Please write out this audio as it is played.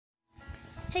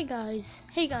Hey guys,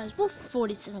 we're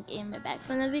 47 Gamer back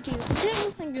from the video. Today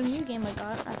we're playing a new game I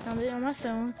got. I found it on my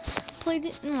phone, played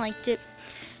it and liked it.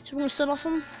 So we're gonna start off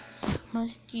on my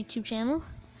YouTube channel.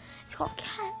 It's called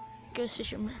Cat Goes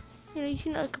Fishing. You know, you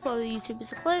see a couple other YouTubers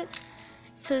that play it.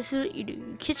 So this is what you do.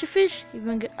 You catch a fish, you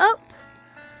bring it up,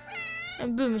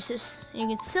 and boom, it's just, you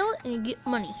can sell it and you get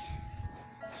money.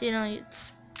 So you know,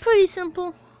 it's pretty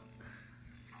simple.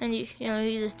 And you know,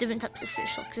 there's different types of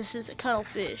fish. Like this is a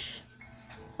cuttlefish.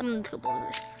 I'm gonna take a couple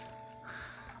of fish.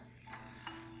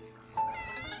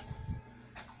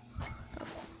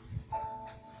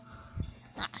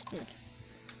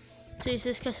 So you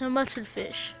just catch some mustard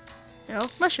fish. You know,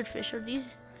 mustard fish are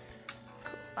these.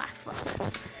 Ah,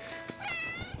 fuck.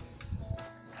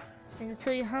 I can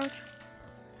tell you how much.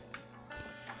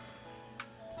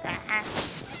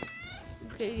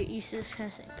 Okay, get used to this kind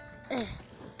of thing.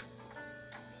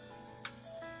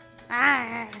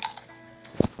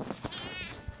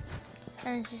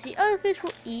 And as you see, other fish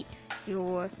will eat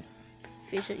your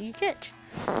fish that you catch.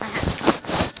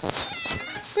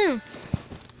 Boom.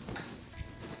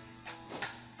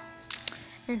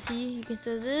 And see, you can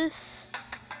throw this.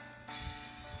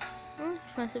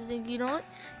 Find something you don't like.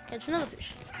 Catch another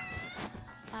fish.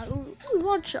 Ooh,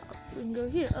 rod shop. We can go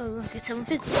here. Oh, look, it's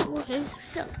 750. Ooh, okay,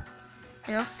 so,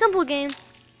 you know, simple game,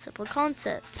 simple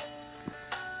concept.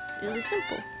 Really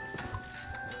simple.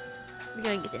 We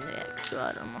gotta get the next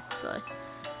rod. I'm sorry.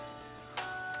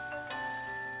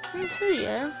 And so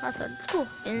yeah, I thought it's cool.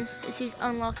 And it says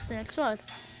unlock the next rod.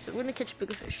 So we're gonna catch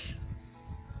bigger fish.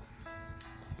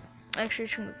 Actually,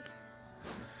 it's gonna be.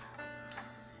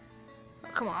 Oh,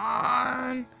 come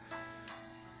on.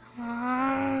 Come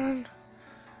on.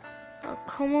 Oh,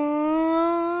 come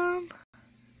on.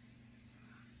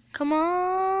 Come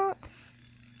on.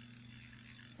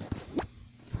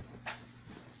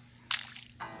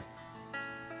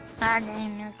 Ah,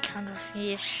 damn, that kind of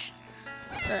fish.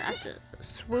 So after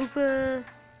swooper.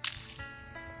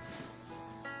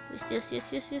 Yes.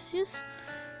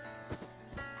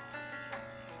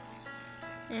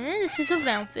 And this is a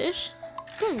round fish.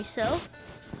 Boom, you sell.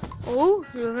 Oh,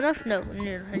 you have enough? No, we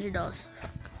need $100.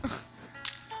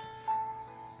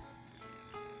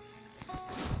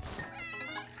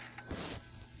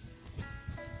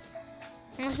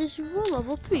 And this is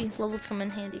level 3. Levels come in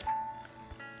handy.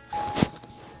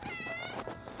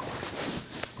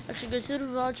 Actually, go to the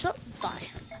rod shop. Buy.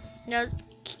 Now,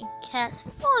 cast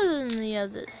farther than the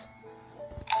others.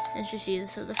 And you see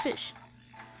this other fish.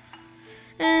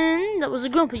 And that was a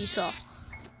grumper you saw.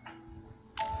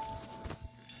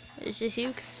 As you see,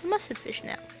 it's a mustard fish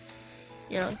now.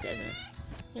 You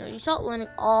know, you start learning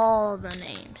all the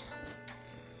names.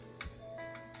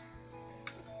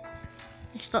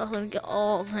 You start learning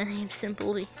all the names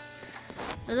simply.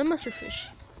 Now the mustard fish.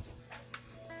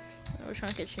 Now we're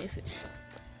trying to catch new fish.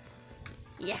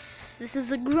 Yes, this is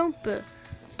the grumper.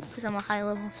 Because I'm a high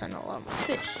level, so I know a lot of my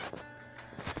fish.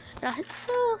 Now hit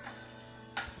so.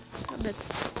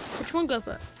 Which one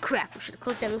grumper? Crap, we should have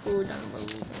clicked that before we were done with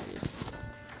the video.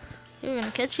 We're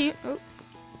gonna catch you.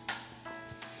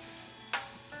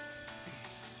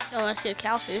 Oh, I see a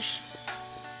cowfish.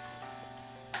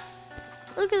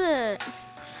 Look at that.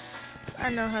 I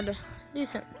know how to do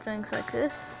some things like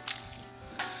this.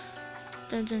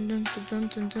 That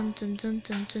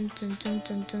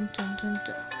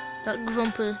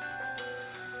grumper,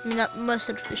 I mean that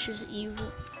mustard fish is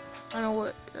evil. I know what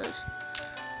it does.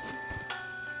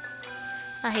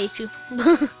 I hate you.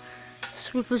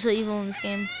 Swoopers are evil in this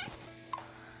game.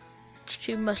 It's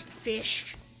too mustard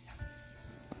fish.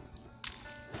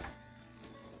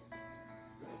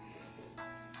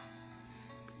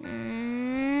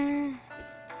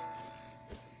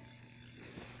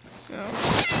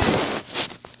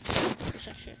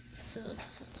 So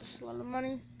that's a lot of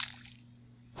money.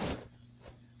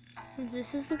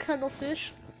 This is the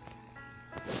cuttlefish.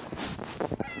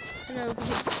 And over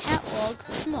here, catalog,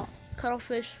 small.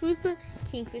 Cuttlefish, swooper,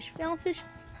 kingfish, roundfish,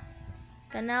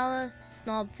 ganala,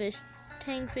 snobfish,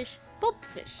 tangfish,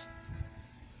 bobfish.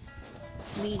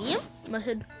 Medium,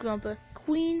 mustard, grumper,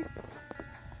 queen,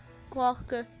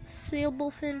 glauca,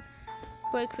 sailbowfin,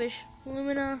 breakfish,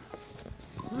 lumina,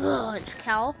 large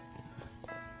cow,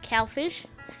 cowfish,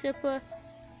 sipper,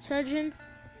 surgeon,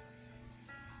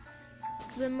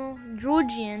 Vimmel,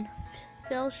 Georgian,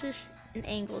 fellfish, and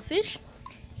anglerfish.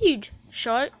 Huge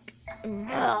shark. I'm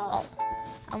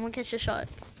gonna catch a shark.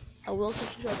 I will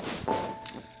catch a shark.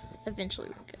 Eventually,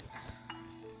 okay.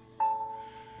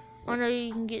 I know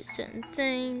you can get certain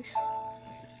things.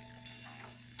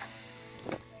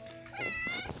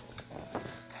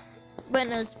 But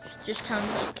no, it's just time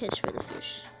to catch for the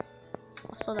fish.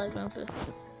 I saw that grumper.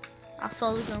 I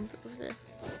saw the gun over there.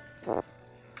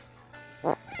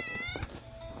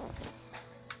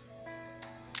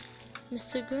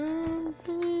 Mr.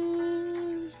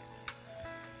 Grumpy.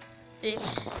 Yeah.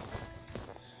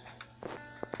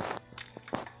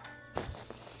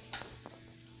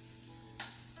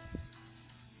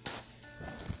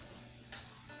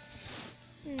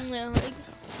 Yeah, like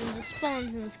the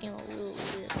spawns in this game are a little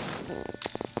bit.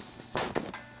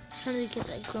 Trying to get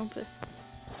that Grumpy.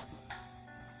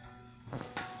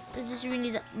 I just really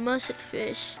need that musset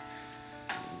fish.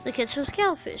 They catch those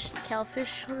cowfish.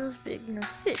 Cowfish are those big nose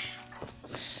fish.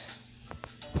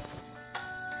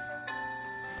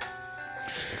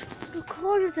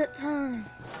 Recorded that time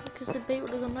because the bait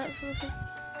would have gone right for the fish.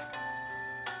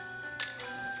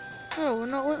 No, we're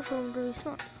not waiting for them to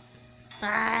respawn.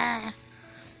 Ah!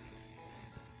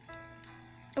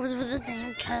 If it was for this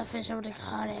damn cowfish, I would have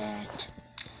caught it.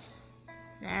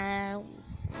 Nah,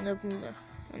 nope,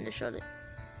 undershot it.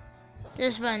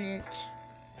 Just by an inch.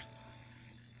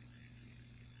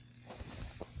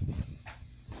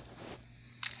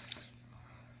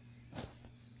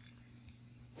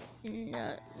 No,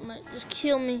 it might just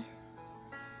kill me.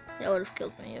 That would have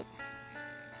killed me, yep.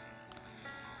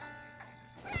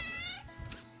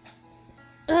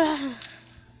 Ugh.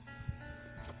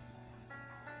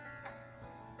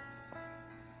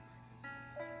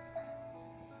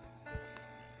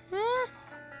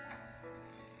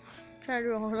 Try to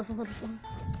roll up a little fun.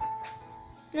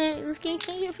 No, this game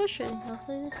can't get frustrating, I'll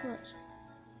say this much.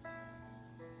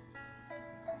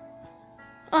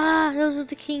 Ah, those are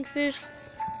the kingfish.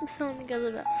 I'm telling you guys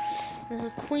about. There's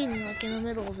a queen like in the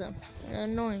middle of them. They're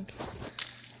annoying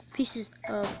pieces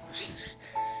of.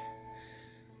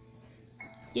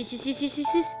 Yes. If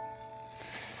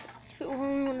it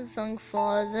only one song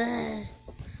for the.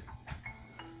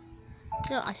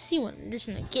 No, I see one. I'm just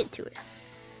gonna get to it.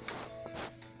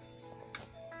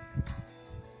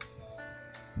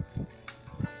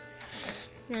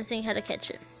 I'm gonna think how to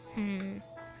catch it.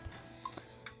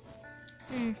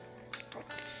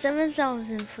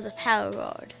 7,000 for the power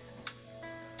rod.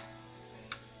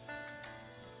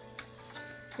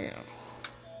 Yeah.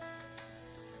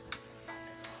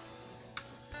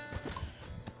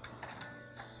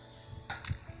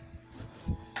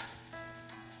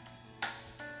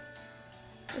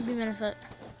 It'd be matter of fact.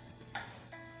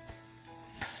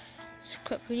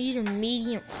 Crap, we need a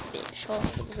medium fish. Hold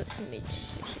on, we'll get some medium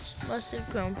fishes. Mustard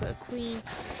Grumpy, queen.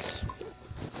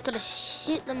 Gotta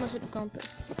hit the mustard Grumpy.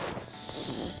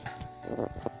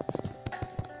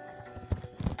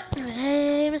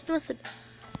 Hey, Mr. Mustard.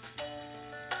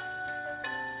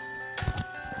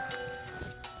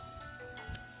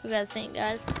 We gotta think,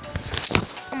 guys.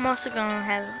 I'm also gonna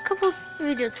have a couple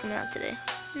videos coming out today.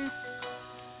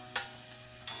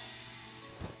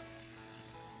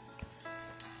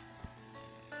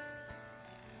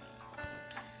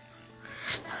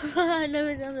 I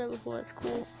never done that before. It's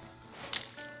cool.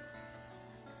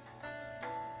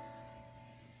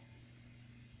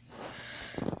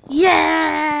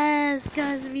 Yes,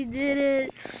 guys, we did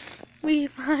it. We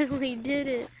finally did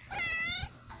it.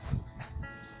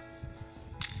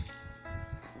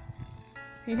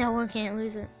 No one can't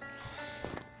lose it.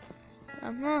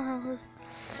 I'm not how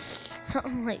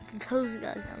something like those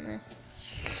guys down there.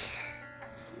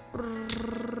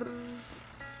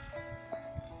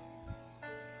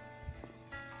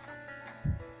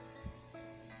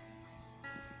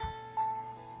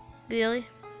 Really?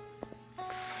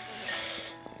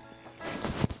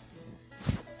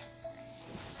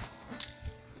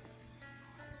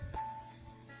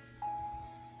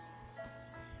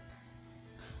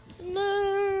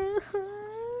 No.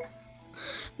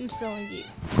 I'm selling you.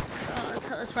 Oh,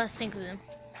 that's what I think of them.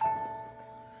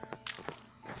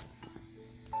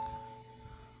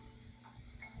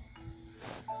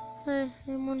 Hey,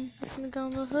 anyone gonna go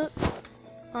on the hook?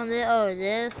 On the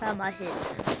this time I hit.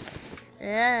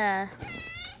 Yeah.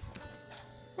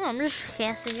 Oh, I'm just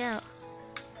casting out.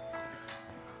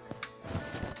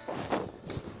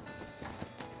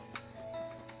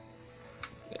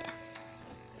 Yeah.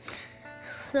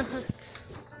 Sucks.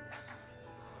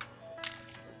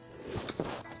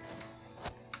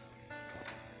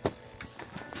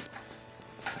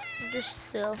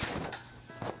 Just so.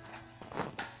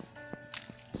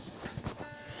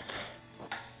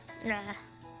 Nah.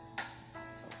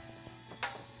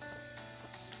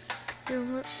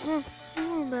 Come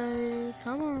on, baby.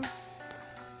 Come on.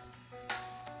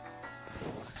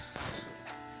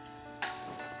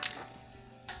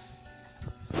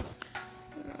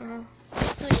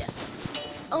 So yeah,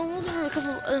 we'll have a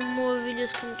couple more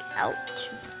videos coming out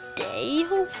today.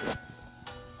 Hopefully.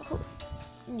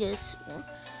 Yes.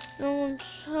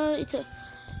 It's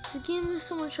a game.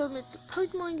 Someone showed me it's a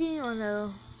Pokemon game. I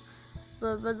know,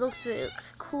 but it looks very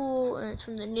cool, and it's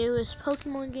from the newest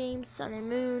Pokemon game, Sun and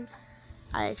Moon.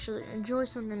 I actually enjoy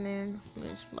Sun and Moon.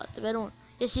 It's about the better one.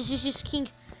 Yes, King.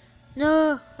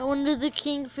 No, I wanted the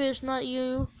Kingfish, not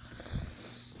you.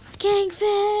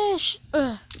 Kingfish!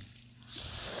 Ugh.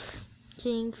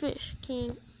 Kingfish,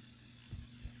 King.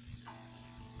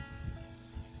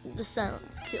 The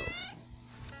silence kills.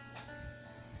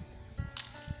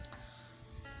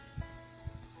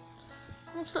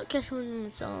 I'll start catching them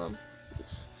and selling them.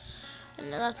 And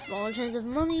now that's smaller chance of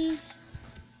money.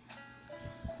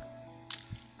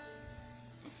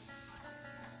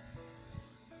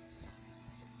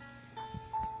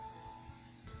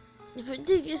 If I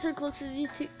did get so close to these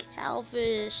two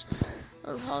cowfish,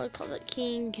 I would probably call that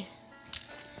King.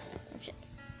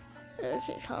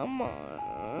 Okay, come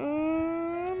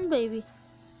on, baby.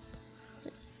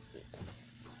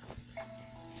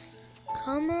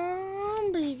 Come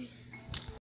on, baby.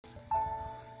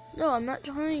 No, I'm not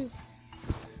trying.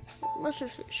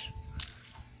 Mustard fish.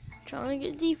 I'm trying to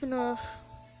get deep enough.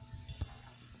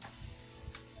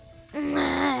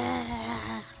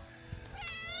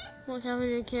 What's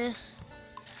happening, kid?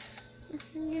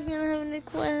 You're gonna have a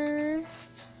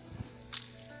quest.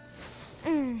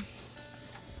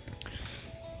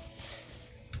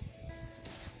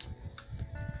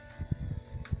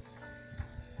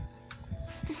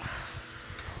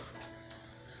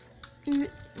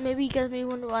 Maybe you guys may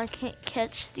wonder why I can't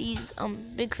catch these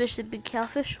big fish and big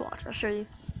cowfish. Watch, I'll show you.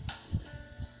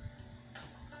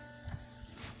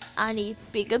 I need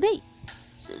bigger bait.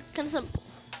 So it's kind of simple.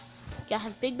 You gotta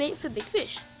have big bait for big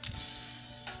fish.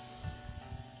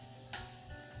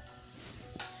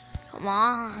 Come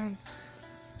on.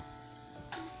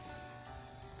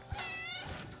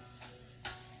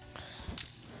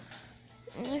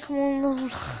 Come on.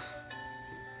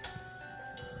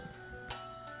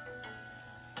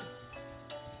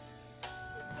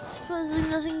 Surprisingly,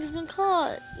 nothing has been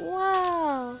caught.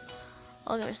 Wow.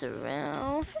 I'll give us a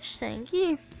round fish, thank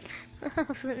you. I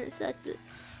was gonna accept it.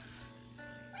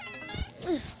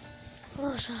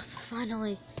 Oh, shop,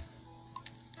 finally.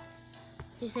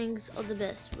 These things are the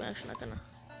best. We're actually not gonna.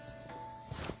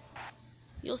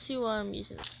 You'll see why I'm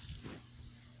using this.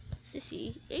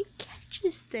 Sissy, it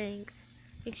catches things.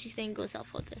 Makes you think goes out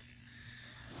for this.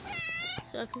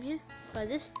 So I come here, buy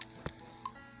this,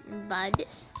 buy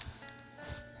this.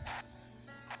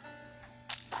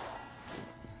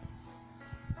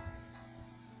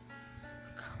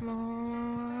 Come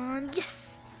on,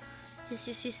 yes! Yes.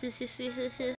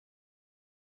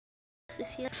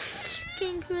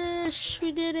 Kingfish,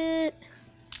 we did it!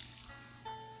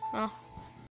 Oh.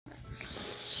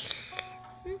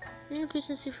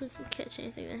 Let's see if we can catch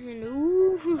anything.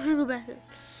 Ooh, go back there.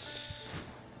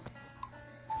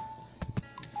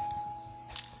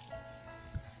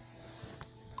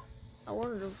 I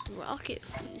wanted a rocket,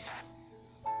 please.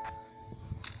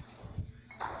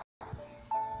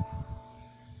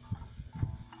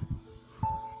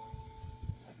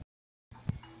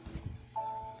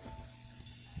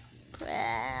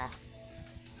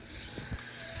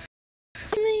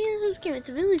 This game, it's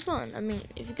really fun. I mean,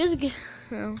 if you guys get,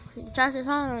 try this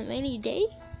on a rainy day,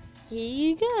 here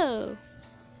you go.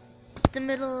 The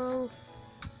middle.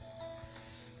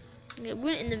 Okay,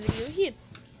 we're in the video here.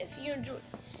 If you enjoyed,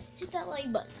 hit that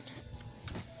like button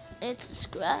and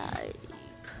subscribe.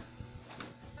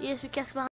 Yes, we cast behind.